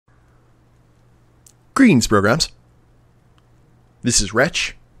Greetings, programs. This is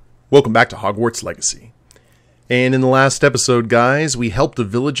Wretch. Welcome back to Hogwarts Legacy. And in the last episode, guys, we helped a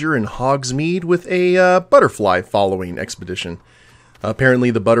villager in Hogsmeade with a butterfly following expedition. Apparently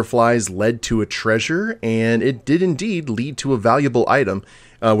the butterflies led to a treasure, and it did indeed lead to a valuable item.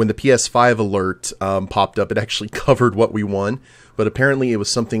 When the PS5 alert popped up, it actually covered what we won, but apparently it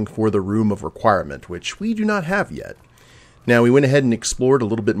was something for the Room of Requirement, which we do not have yet. Now, we went ahead and explored a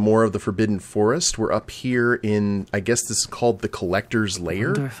little bit more of the Forbidden Forest. We're up here in, I guess this is called the Collector's Lair?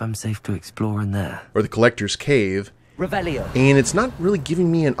 I wonder if I'm safe to explore in there. Or the Collector's Cave. Revelio. And it's not really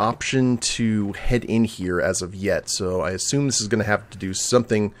giving me an option to head in here as of yet, so I assume this is going to have to do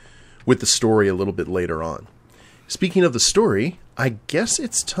something with the story a little bit later on. Speaking of the story, I guess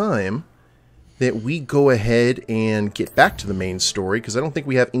it's time that we go ahead and get back to the main story, because I don't think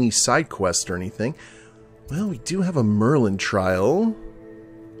we have any side quests or anything. Well, we do have a Merlin trial.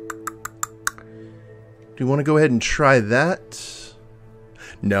 Do we want to go ahead and try that?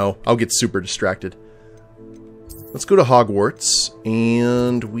 No, I'll get super distracted. Let's go to Hogwarts,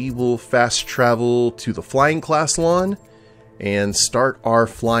 and we will fast travel to the flying class lawn and start our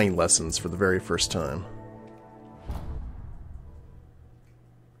flying lessons for the very first time.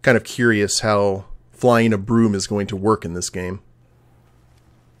 Kind of curious how flying a broom is going to work in this game.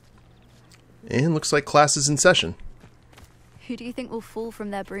 And looks like class is in session. Who do you think will fall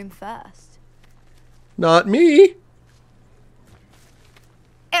from their broom first? Not me!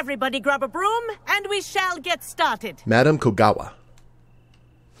 Everybody grab a broom, and we shall get started. Madam Kogawa.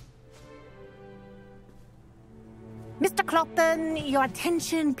 Mr. Clopton, your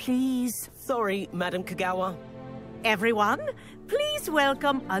attention, please. Sorry, Madam Kagawa. Everyone, please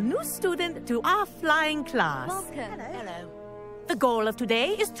welcome a new student to our flying class. Welcome. Hello. The goal of today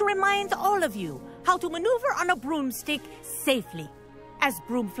is to remind all of you how to maneuver on a broomstick safely, as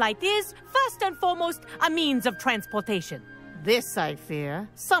broom flight is, first and foremost, a means of transportation. This, I fear,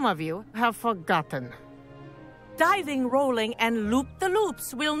 some of you have forgotten. Diving, rolling, and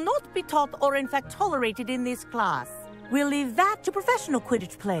loop-the-loops will not be taught or in fact tolerated in this class. We'll leave that to professional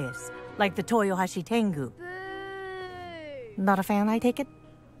Quidditch players, like the Toyohashi Tengu. Boo! Not a fan, I take it?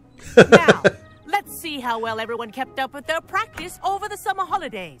 Now, let's see how well everyone kept up with their practice over the summer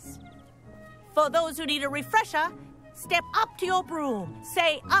holidays. For those who need a refresher, step up to your broom,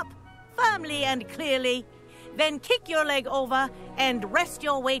 say up firmly and clearly, then kick your leg over and rest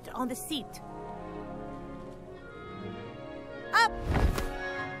your weight on the seat. Up!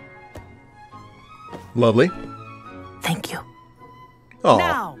 Lovely. Thank you. Aww.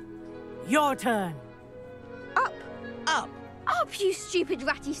 Now, your turn. Up! Up! Up, you stupid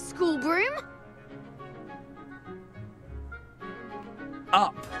ratty school broom!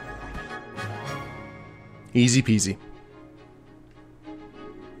 Up. Easy peasy.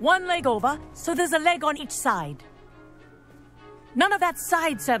 One leg over, so there's a leg on each side. None of that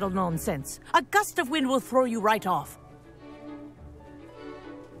side saddle nonsense. A gust of wind will throw you right off.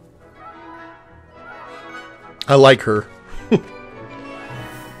 I like her.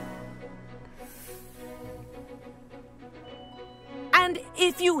 And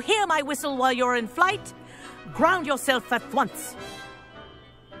if you hear my whistle while you're in flight, ground yourself at once.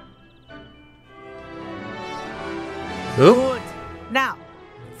 Oh. Good. Now,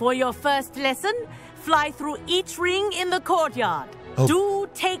 for your first lesson, fly through each ring in the courtyard. Oh. Do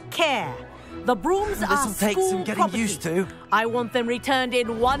take care. The brooms are This'll take school some getting property. used to. I want them returned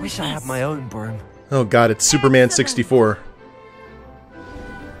in one Wish piece. I had my own broom. Oh god, it's Superman 64.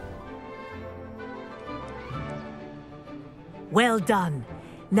 Well done.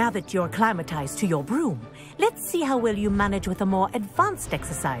 Now that you're acclimatized to your broom, let's see how well you manage with a more advanced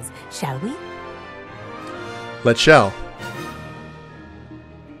exercise, shall we? Let's shall.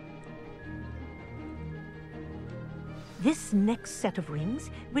 This next set of rings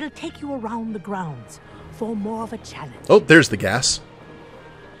will take you around the grounds for more of a challenge. Oh, there's the gas.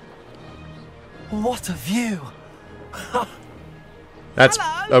 What a view! That's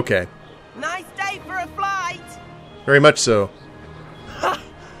Hello. okay. Nice day for a flight. Very much so.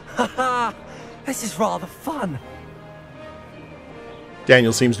 This is rather fun.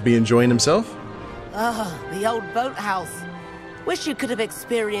 Daniel seems to be enjoying himself. The old boathouse. Wish you could have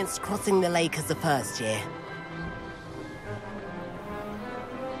experienced crossing the lake as a first year.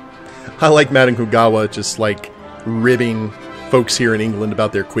 I like Madam Kogawa just like ribbing folks here in England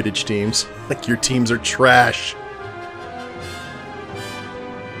about their Quidditch teams. Like, your teams are trash.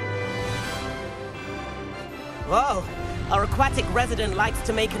 Whoa, our aquatic resident likes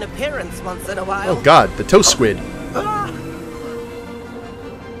to make an appearance once in a while. Oh god, the toast squid.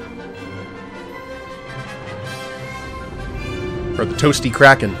 Or the toasty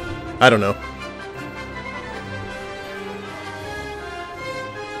kraken. I don't know.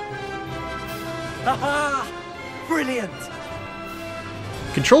 Aha! Brilliant!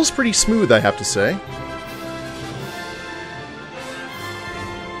 Control's pretty smooth, I have to say.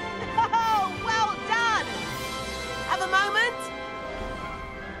 Oh, well done! Have a moment?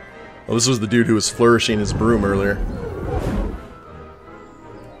 Oh, this was the dude who was flourishing his broom earlier.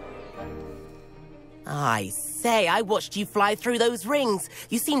 I say, I watched you fly through those rings.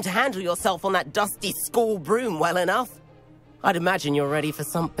 You seem to handle yourself on that dusty school broom well enough. I'd imagine you're ready for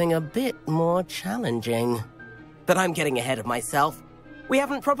something a bit more challenging. But I'm getting ahead of myself. We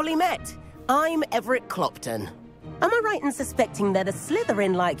haven't properly met. I'm Everett Clopton. Am I right in suspecting that a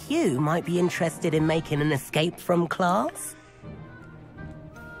Slytherin like you might be interested in making an escape from class?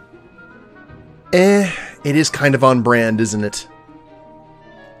 It is kind of on brand, isn't it?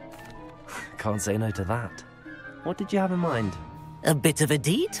 Can't say no to that. What did you have in mind? A bit of a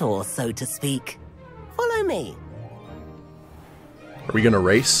detour, so to speak. Follow me. Are we gonna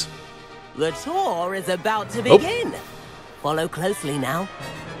race? The tour is about to begin. Follow closely now.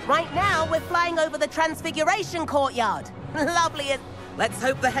 Right now, we're flying over the Transfiguration Courtyard. Lovely. Let's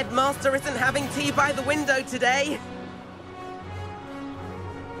hope the headmaster isn't having tea by the window today.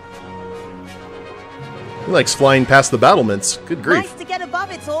 He likes flying past the battlements. Good grief. Nice to get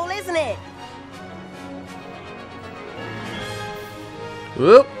above it all, isn't it?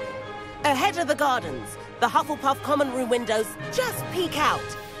 Whoop. Ahead of the gardens, the Hufflepuff common room windows just peek out.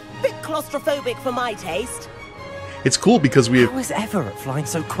 Bit claustrophobic for my taste. It's cool because we How is Everett flying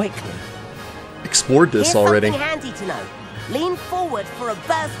so quickly? explored this Here's already. something handy to know. Lean forward for a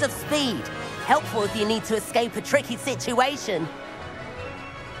burst of speed. Helpful if you need to escape a tricky situation.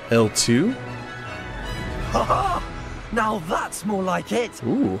 L2? Haha! Now that's more like it!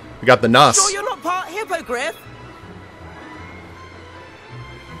 Ooh, we got the NOS. Sure you're not part hippogriff?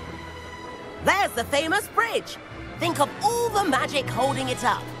 There's the famous bridge. Think of all the magic holding it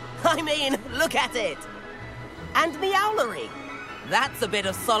up. I mean, look at it. And the owlery. That's a bit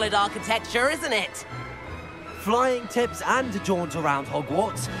of solid architecture, isn't it? Flying tips and a jaunt around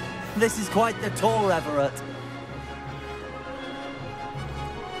Hogwarts. This is quite the tour, Everett.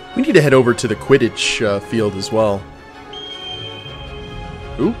 We need to head over to the Quidditch field as well.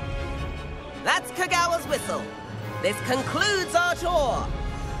 Ooh. That's Kagawa's whistle. This concludes our tour.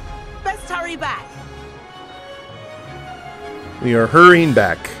 Best hurry back. We are hurrying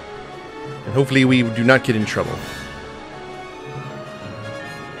back. And hopefully we do not get in trouble.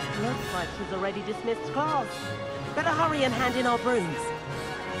 Looks like she's already dismissed class. Better hurry and hand in our brooms.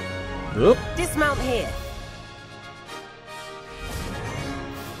 Oop. Dismount here.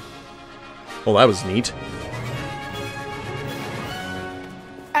 Well, that was neat.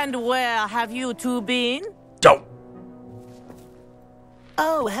 And where have you two been? Don't.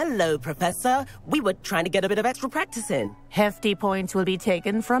 Oh, hello, Professor. We were trying to get a bit of extra practice in. Hefty points will be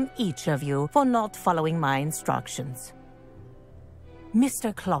taken from each of you for not following my instructions.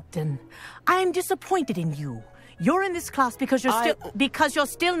 Mr. Clopton, I'm disappointed in you. You're in this class because you're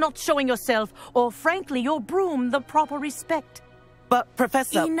still not showing yourself, or frankly, your broom, the proper respect. But,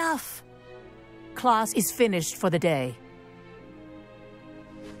 Professor... Enough. Class is finished for the day.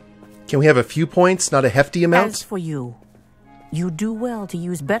 Can we have a few points, not a hefty amount? As for you, you do well to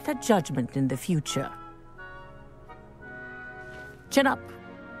use better judgment in the future. Chin up.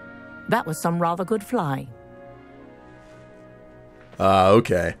 That was some rather good flying.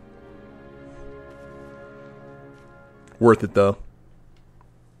 Okay. Worth it, though.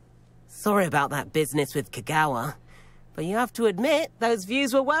 Sorry about that business with Kagawa, but you have to admit, those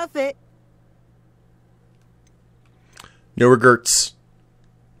views were worth it. No regrets.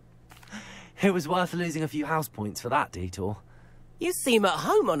 It was worth losing a few house points for that detour. You seem at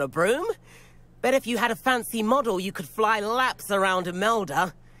home on a broom. Bet if you had a fancy model, you could fly laps around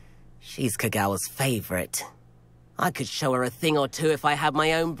Imelda. She's Kagawa's favorite. I could show her a thing or two if I had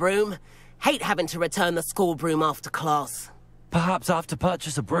my own broom. Hate having to return the school broom after class. Perhaps I have to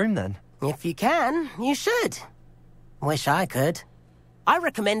purchase a broom then? If you can, you should. Wish I could. I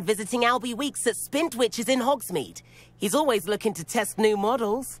recommend visiting Albie Weeks at Spintwitches in Hogsmeade. He's always looking to test new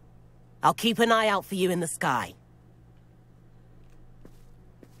models. I'll keep an eye out for you in the sky.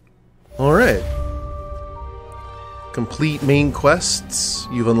 Alright. Complete main quests.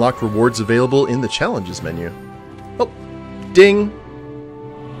 You've unlocked rewards available in the challenges menu. Oh, ding!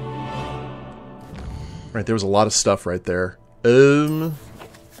 Right, there was a lot of stuff right there.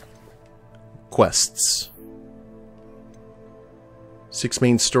 Quests. 6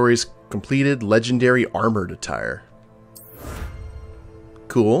 main stories completed. Legendary armored attire.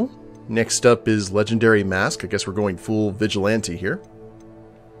 Cool. Next up is Legendary Mask. I guess we're going full vigilante here.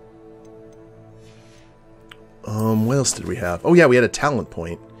 What else did we have? Oh yeah, we had a talent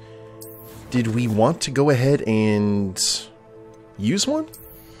point. Did we want to go ahead and use one?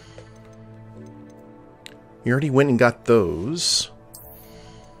 We already went and got those.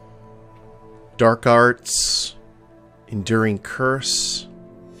 Dark Arts, Enduring Curse.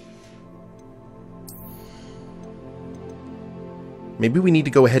 Maybe we need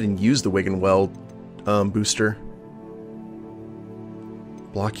to go ahead and use the Wiggenweld booster.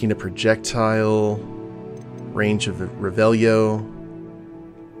 Blocking a projectile. Range of Revelio.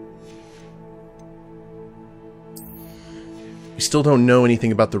 We still don't know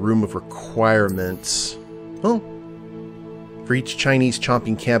anything about the Room of Requirements. Oh. For each Chinese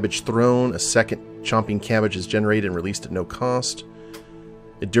chomping cabbage thrown, a second chomping cabbage is generated and released at no cost.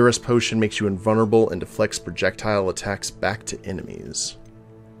 A Durus potion makes you invulnerable and deflects projectile attacks back to enemies.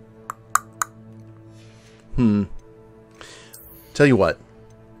 Tell you what.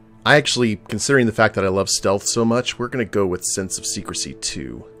 I actually, considering the fact that I love stealth so much, we're going to go with Sense of Secrecy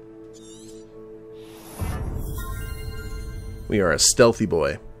 2. We are a stealthy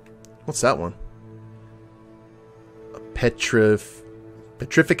boy. What's that one? A Petrificus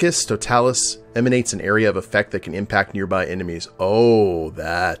Totalis emanates an area of effect that can impact nearby enemies. Oh,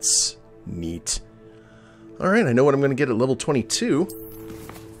 that's neat. Alright, I know what I'm going to get at level 22.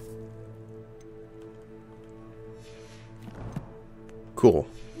 Cool.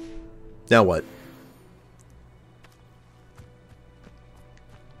 Now what?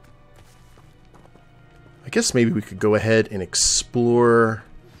 I guess maybe we could go ahead and explore...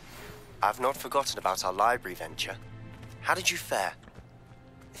 I've not forgotten about our library venture. How did you fare?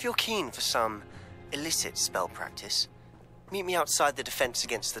 If you're keen for some illicit spell practice, meet me outside the Defense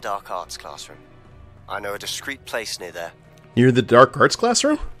Against the Dark Arts classroom. I know a discreet place near there. Near the Dark Arts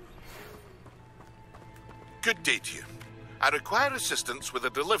classroom? Good day to you. I require assistance with a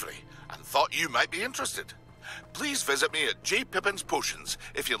delivery and thought you might be interested. Please visit me at J. Pippin's Potions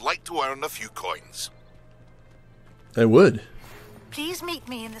if you'd like to earn a few coins. I would. Please meet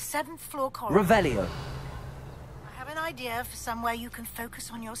me in the 7th floor corridor. Revelio. I have an idea for somewhere you can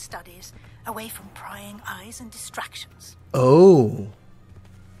focus on your studies, away from prying eyes and distractions. Oh.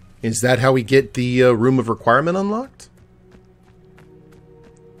 Is that how we get the Room of Requirement unlocked?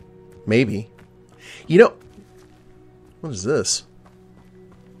 Maybe. You know... What is this?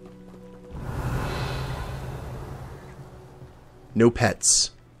 No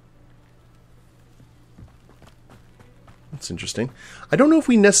pets. That's interesting. I don't know if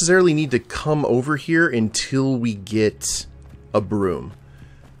we necessarily need to come over here until we get a broom.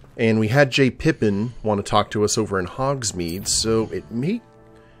 And we had J. Pippin want to talk to us over in Hogsmeade, so it may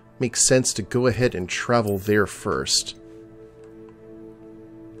make sense to go ahead and travel there first.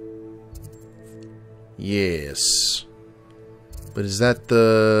 Yes. But is that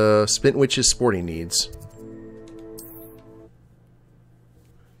the Spintwitch's sporting needs?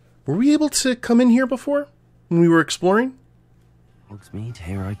 Were we able to come in here before when we were exploring? Hogsmeade,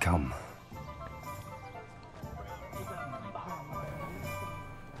 here I come.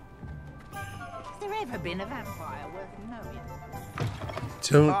 Has there ever been a vampire worth knowing?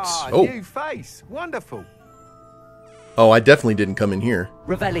 Don't... New face. Wonderful. Oh, I definitely didn't come in here.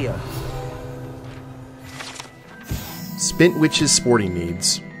 Revelio. Spintwitch's sporting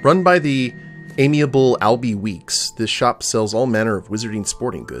needs. Run by the amiable Albie Weeks, this shop sells all manner of wizarding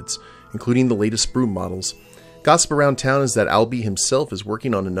sporting goods, including the latest broom models. Gossip around town is that Albie himself is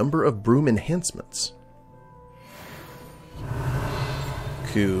working on a number of broom enhancements.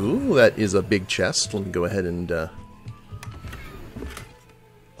 Cool. That is a big chest. Let me go ahead and...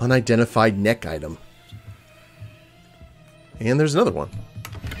 Unidentified neck item. And there's another one.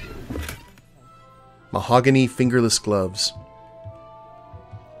 Mahogany fingerless gloves.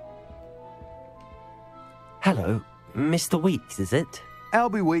 Hello, Mr. Weeks, is it?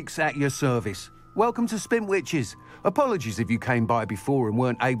 Albie Weeks at your service. Welcome to Spintwitches. Apologies if you came by before and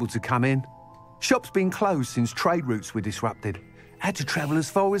weren't able to come in. Shop's been closed since trade routes were disrupted. Had to travel as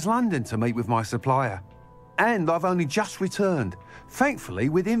far as London to meet with my supplier. And I've only just returned, thankfully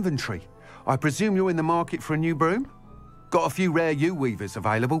with inventory. I presume you're in the market for a new broom? Got a few rare U-weavers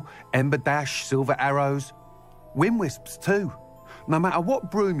available. Ember Dash, Silver Arrows. Wind Wisps too. No matter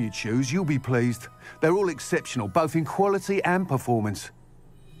what broom you choose, you'll be pleased. They're all exceptional, both in quality and performance.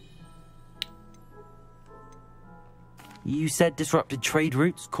 You said disrupted trade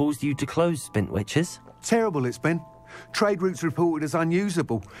routes caused you to close Spintwitches? Terrible it's been. Trade routes reported as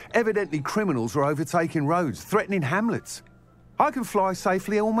unusable. Evidently criminals are overtaking roads, threatening hamlets. I can fly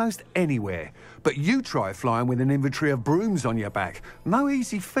safely almost anywhere, but you try flying with an inventory of brooms on your back. No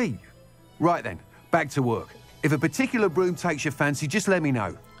easy feat. Right then, back to work. If a particular broom takes your fancy, just let me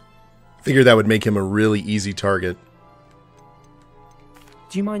know. Figured that would make him a really easy target.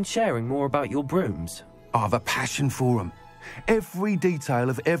 Do you mind sharing more about your brooms? I have a passion for them. Every detail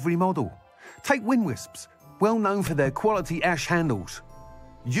of every model. Take wind wisps, well known for their quality ash handles.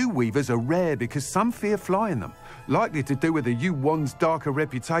 U-weavers are rare because some fear flying them, likely to do with the U-wand's darker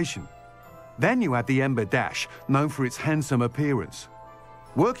reputation. Then you have the Ember Dash, known for its handsome appearance.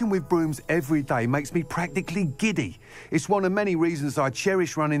 Working with brooms every day makes me practically giddy. It's one of many reasons I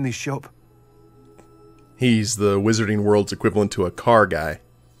cherish running this shop. He's the Wizarding World's equivalent to a car guy.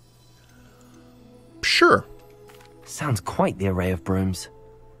 Sure. Sounds quite the array of brooms.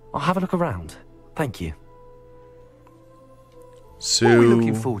 I'll have a look around. Thank you. So, what are we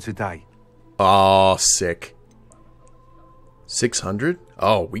looking for today? Oh, sick. 600?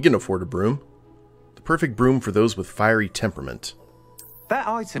 Oh, we can afford a broom. The perfect broom for those with fiery temperament. That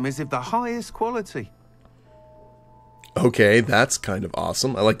item is of the highest quality. Okay, that's kind of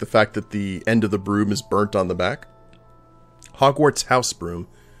awesome. I like the fact that the end of the broom is burnt on the back. Hogwarts House Broom.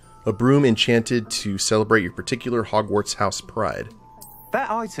 A broom enchanted to celebrate your particular Hogwarts house pride. That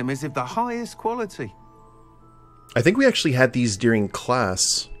item is of the highest quality. I think we actually had these during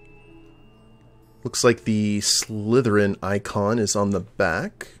class. Looks like the Slytherin icon is on the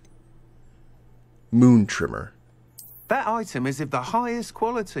back. Moon trimmer. That item is of the highest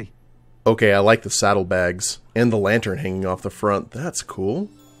quality. Okay, I like the saddlebags and the lantern hanging off the front. That's cool.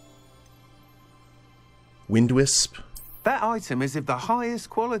 Wind wisp. That item is of the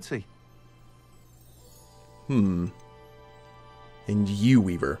highest quality. And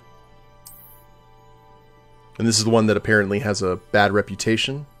U-weaver. And this is the one that apparently has a bad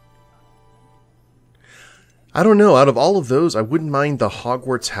reputation. I don't know, out of all of those, I wouldn't mind the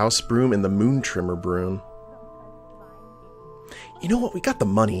Hogwarts house broom and the moon trimmer broom. You know what, we got the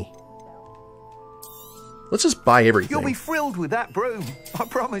money. Let's just buy everything. You'll be thrilled with that broom, I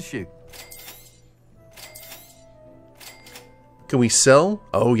promise you. Can we sell?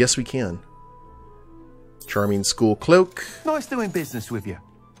 Oh, yes we can. Charming school cloak. Nice doing business with you.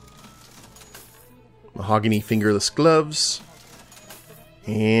 Mahogany fingerless gloves.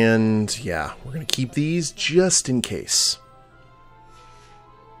 And yeah, we're going to keep these just in case.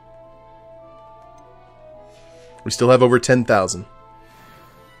 We still have over 10,000.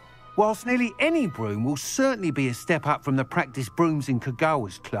 Whilst nearly any broom will certainly be a step up from the practice brooms in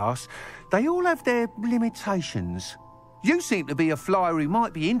Kagawa's class, they all have their limitations. You seem to be a flyer who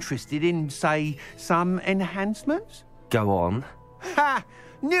might be interested in, say, some enhancements? Go on. Ha!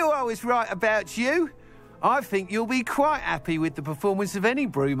 Knew I was right about you. I think you'll be quite happy with the performance of any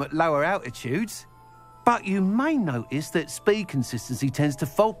broom at lower altitudes. But you may notice that speed consistency tends to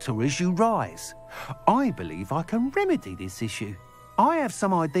falter as you rise. I believe I can remedy this issue. I have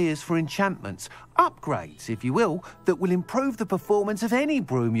some ideas for enchantments, upgrades, if you will, that will improve the performance of any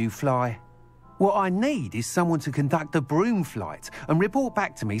broom you fly. What I need is someone to conduct a broom flight and report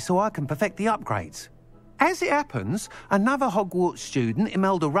back to me so I can perfect the upgrades. As it happens, another Hogwarts student,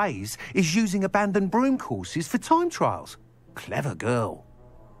 Imelda Reyes, is using abandoned broom courses for time trials. Clever girl.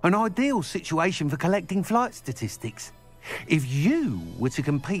 An ideal situation for collecting flight statistics. If you were to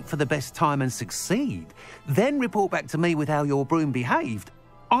compete for the best time and succeed, then report back to me with how your broom behaved,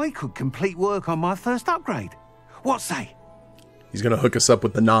 I could complete work on my first upgrade. What say? He's going to hook us up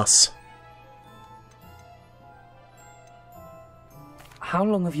with the NOS. How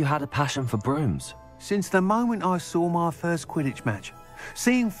long have you had a passion for brooms? Since the moment I saw my first Quidditch match.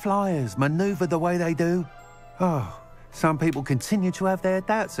 Seeing flyers manoeuvre the way they do. Oh, some people continue to have their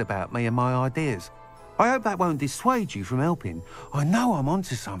doubts about me and my ideas. I hope that won't dissuade you from helping. I know I'm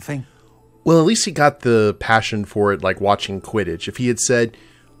onto something. Well, at least he got the passion for it like watching Quidditch. If he had said,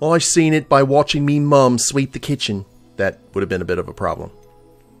 well, I seen it by watching me mum sweep the kitchen, that would have been a bit of a problem.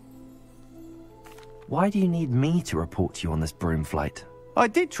 Why do you need me to report to you on this broom flight? I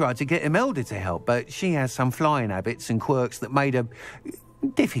did try to get Imelda to help, but she has some flying habits and quirks that made her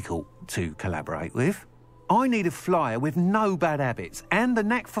difficult to collaborate with. I need a flyer with no bad habits and the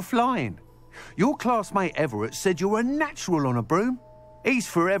knack for flying. Your classmate Everett said you're a natural on a broom. He's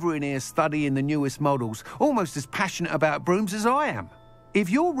forever in here studying the newest models, almost as passionate about brooms as I am. If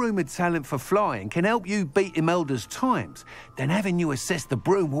your rumoured talent for flying can help you beat Imelda's times, then having you assess the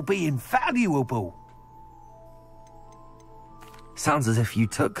broom will be invaluable. Sounds as if you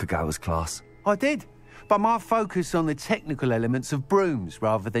took Kagawa's class. I did, but my focus on the technical elements of brooms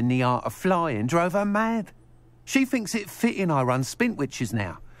rather than the art of flying drove her mad. She thinks it fitting I run Spintwitches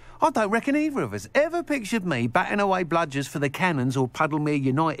now. I don't reckon either of us ever pictured me batting away bludgers for the Cannons or Puddlemere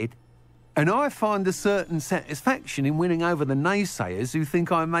United. And I find a certain satisfaction in winning over the naysayers who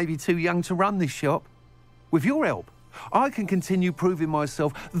think I'm maybe too young to run this shop. With your help, I can continue proving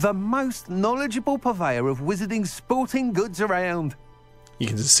myself the most knowledgeable purveyor of wizarding sporting goods around. You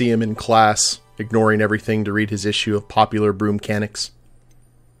can just see him in class, ignoring everything to read his issue of Popular Broom Mechanics.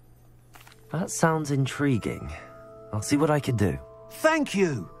 That sounds intriguing. I'll see what I can do. Thank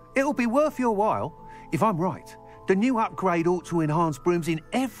you. It'll be worth your while. If I'm right, the new upgrade ought to enhance brooms in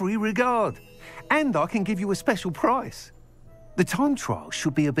every regard. And I can give you a special price. The time trial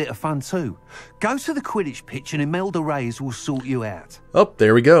should be a bit of fun too. Go to the Quidditch pitch and Imelda Reyes will sort you out. Oh,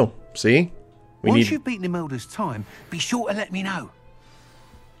 there we go. See? Once you've beaten Imelda's time, be sure to let me know.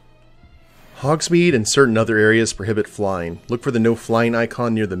 Hogsmeade and certain other areas prohibit flying. Look for the no flying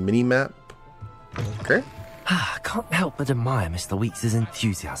icon near the mini-map. Okay. I can't help but admire Mr. Weeks'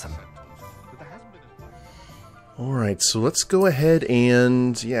 enthusiasm. Alright, so let's go ahead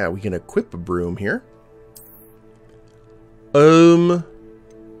and... yeah, we can equip a broom here.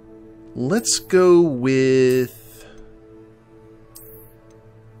 Let's go with...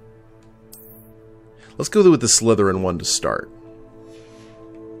 let's go with the Slytherin one to start.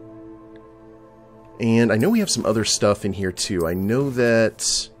 And I know we have some other stuff in here too. I know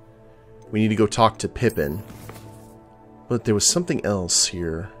that we need to go talk to Pippin. But there was something else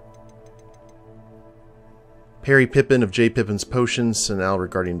here. Perry Pippin of J. Pippin's Potions. So now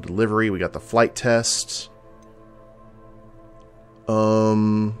regarding delivery, we got the flight test.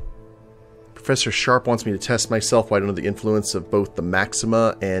 Professor Sharp wants me to test myself while under the influence of both the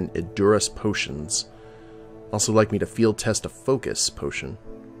Maxima and Edurus potions. Also like me to field test a focus potion.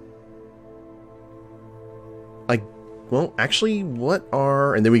 Well, actually, what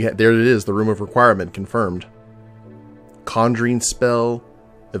are... and then we get... there it is, the Room of Requirement, confirmed. Conjuring Spell,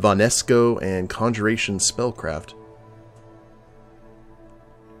 Evanesco, and Conjuration Spellcraft.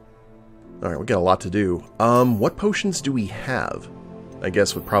 Alright, we got a lot to do. What potions do we have? I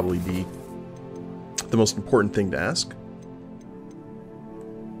guess would probably be the most important thing to ask.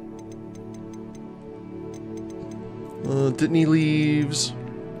 Dittany Leaves...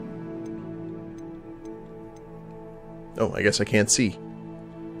 oh, I guess I can't see.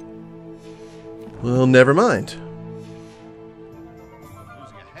 Well, never mind.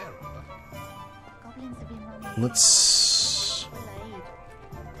 Let's...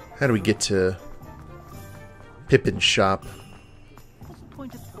 how do we get to Pippin's shop?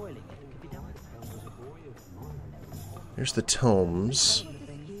 There's the tomes.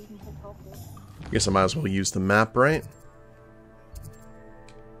 I guess I might as well use the map, right?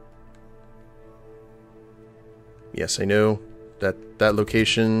 Yes, I know that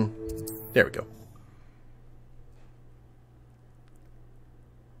location. There we go.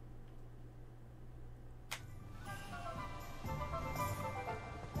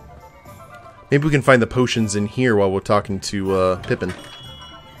 Maybe we can find the potions in here while we're talking to Pippin.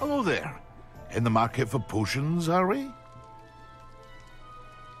 Hello there. In the market for potions, are we?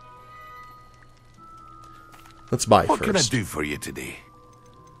 Let's buy What first. can I do for you today?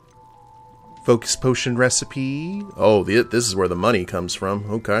 Focus potion recipe. Oh, this is where the money comes from.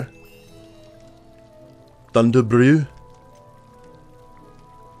 Okay. Thunder Brew.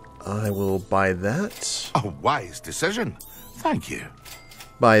 I will buy that. A wise decision. Thank you.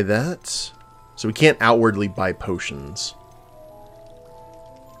 Buy that. So we can't outwardly buy potions.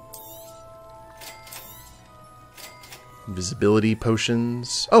 Invisibility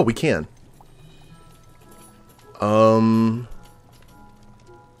potions. Oh, we can.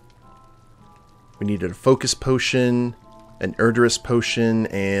 We needed a focus potion, an Erdurus potion,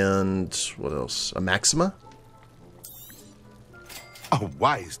 and what else? A Maxima? A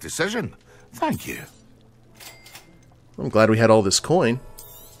wise decision. Thank you. I'm glad we had all this coin.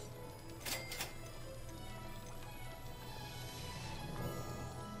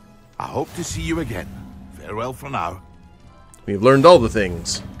 I hope to see you again. Farewell for now. We've learned all the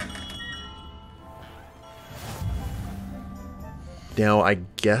things. Now, I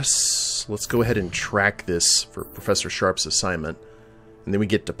guess let's go ahead and track this for Professor Sharp's assignment. And then we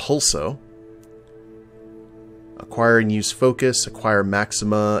get to Pulso. Acquire and use Focus, acquire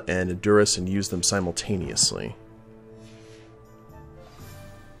Maxima and Edurus and use them simultaneously.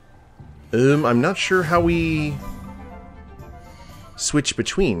 I'm not sure how we switch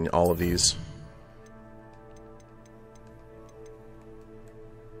between all of these.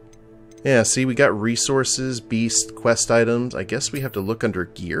 Yeah, see, we got resources, beast, quest items. I guess we have to look under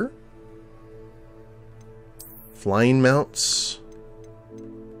gear. Flying mounts.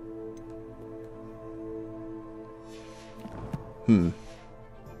 I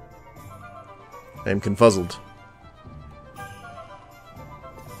am confuzzled.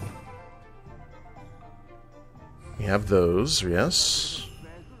 We have those, yes.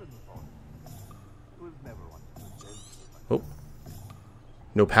 Oh.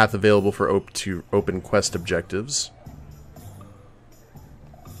 No path available for open quest objectives.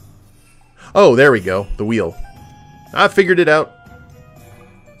 Oh, there we go. The wheel. I figured it out.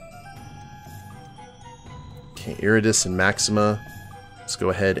 Okay, Iridus and Maxima. Let's go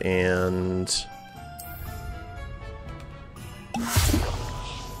ahead and...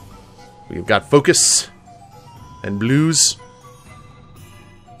 We've got Focus and Blues.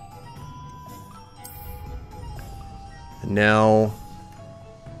 And now...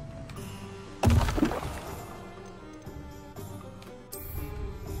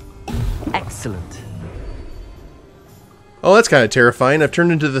 Excellent. Oh, that's kind of terrifying. I've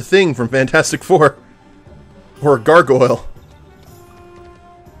turned into the Thing from Fantastic Four. Or a gargoyle.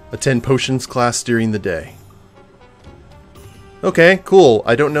 Attend potions class during the day. Okay, cool.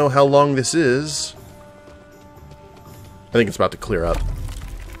 I don't know how long this is. I think it's about to clear up.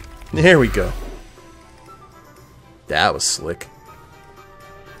 There we go. That was slick.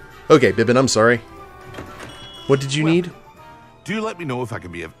 Okay, Bibbin, I'm sorry. What did you need? Do let me know if I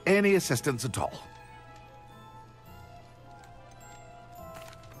can be of any assistance at all.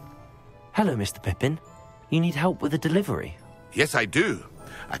 Hello, Mr. Pippin. You need help with a delivery? Yes, I do.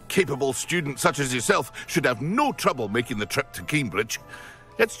 A capable student such as yourself should have no trouble making the trip to Cambridge.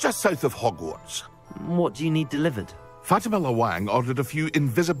 It's just south of Hogwarts. What do you need delivered? Fatima Lawang ordered a few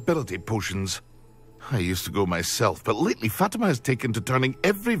invisibility potions. I used to go myself, but lately Fatima has taken to turning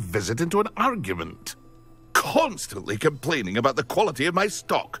every visit into an argument. Constantly complaining about the quality of my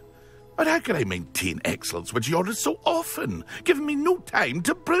stock. But how can I maintain excellence when she orders so often, giving me no time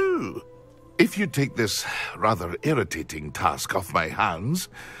to brew? If you take this rather irritating task off my hands,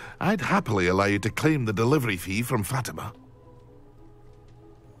 I'd happily allow you to claim the delivery fee from Fatima.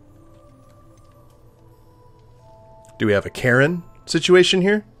 Do we have a Karen situation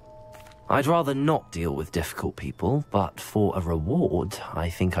here? I'd rather not deal with difficult people, but for a reward, I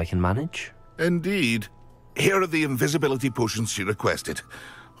think I can manage. Indeed. Here are the invisibility potions she requested.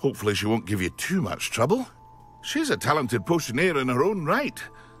 Hopefully she won't give you too much trouble. She's a talented potioneer in her own right.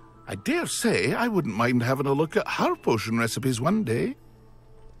 I dare say I wouldn't mind having a look at her potion recipes one day.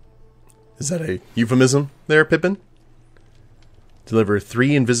 Is that a euphemism there, Pippin? Deliver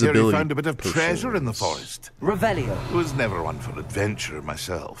 3 invisibility Here he found a bit of potions. treasure in the forest. Revelio. Was never one for adventure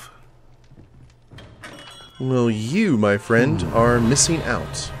myself. Well, you, my friend, are missing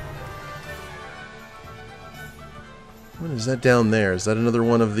out. What is that down there? Is that another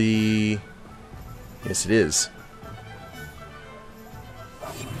one of the... Yes, it is.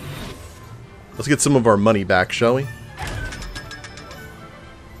 Let's get some of our money back, shall we?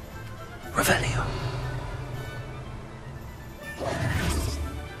 Revelio.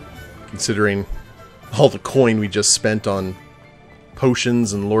 Considering all the coin we just spent on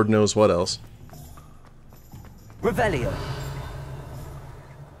potions and Lord knows what else. Revelio.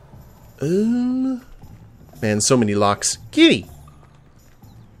 Man, so many locks. Kitty!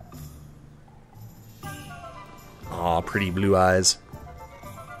 Aw, pretty blue eyes.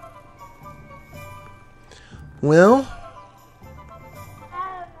 Well,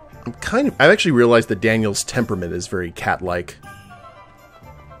 I've actually realized that Daniel's temperament is very cat-like.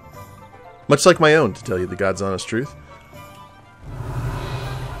 Much like my own, to tell you the God's honest truth.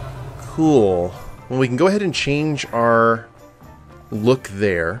 Cool. Well, we can go ahead and change our look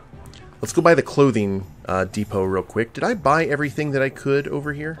there. Let's go by the clothing depot real quick. Did I buy everything that I could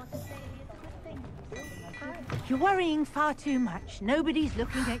over here? You're worrying far too much. Nobody's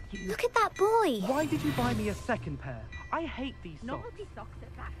looking at you. Look at that boy. Why did you buy me a second pair? I hate these socks. Novelty socks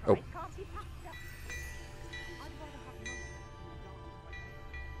at that Oh. price can't be packed up.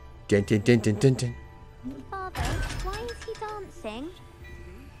 Dun, dun, dun, dun, dun, dun. Father, why is he dancing?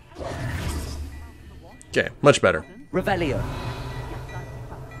 Okay, much better. Revelio.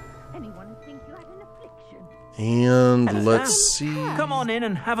 Anyone would think you had an affliction. And let's see. Come on in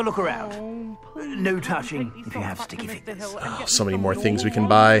and have a look around. No touching if you have sticky fingers. Oh, so many more things we can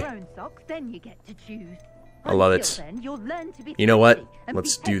buy. Then you get to choose. I love it. You know what?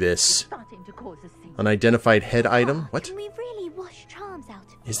 Let's do this. Unidentified head item? What? Can we really wash charms out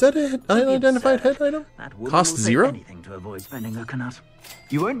of Is that an unidentified head item? Cost 0? Anything to avoid spending a canut.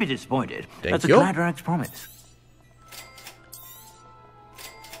 You won't be disappointed. Thank That's you. a Gladrag's promise.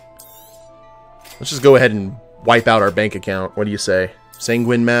 Let's just go ahead and wipe out our bank account. What do you say?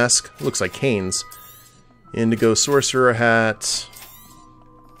 Sanguine mask? Looks like Kane's. Indigo sorcerer hat.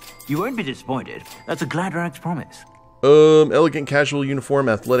 You won't be disappointed. That's a Gladrag's promise. Elegant casual uniform,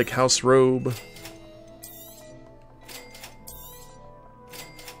 athletic house robe.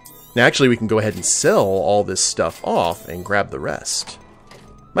 Now, actually, we can go ahead and sell all this stuff off and grab the rest.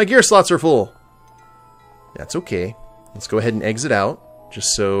 My gear slots are full. That's okay. Let's go ahead and exit out,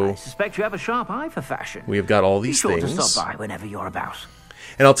 just so I suspect you have a sharp eye for fashion. we have got all these Be sure things. to stop by whenever you're about.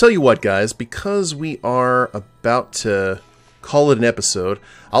 And I'll tell you what, guys, because we are about to call it an episode,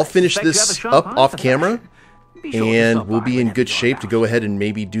 I'll finish this up off camera, and we'll be in good shape to go ahead and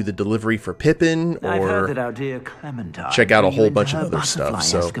maybe do the delivery for Pippin, or check out a whole bunch of other stuff.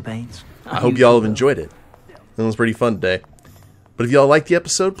 So I hope y'all have enjoyed it. It was pretty fun today. But if y'all liked the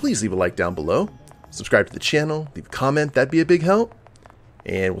episode, please leave a like down below. Subscribe to the channel, leave a comment, that'd be a big help.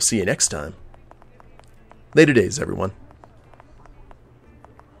 And we'll see you next time. Later days, everyone.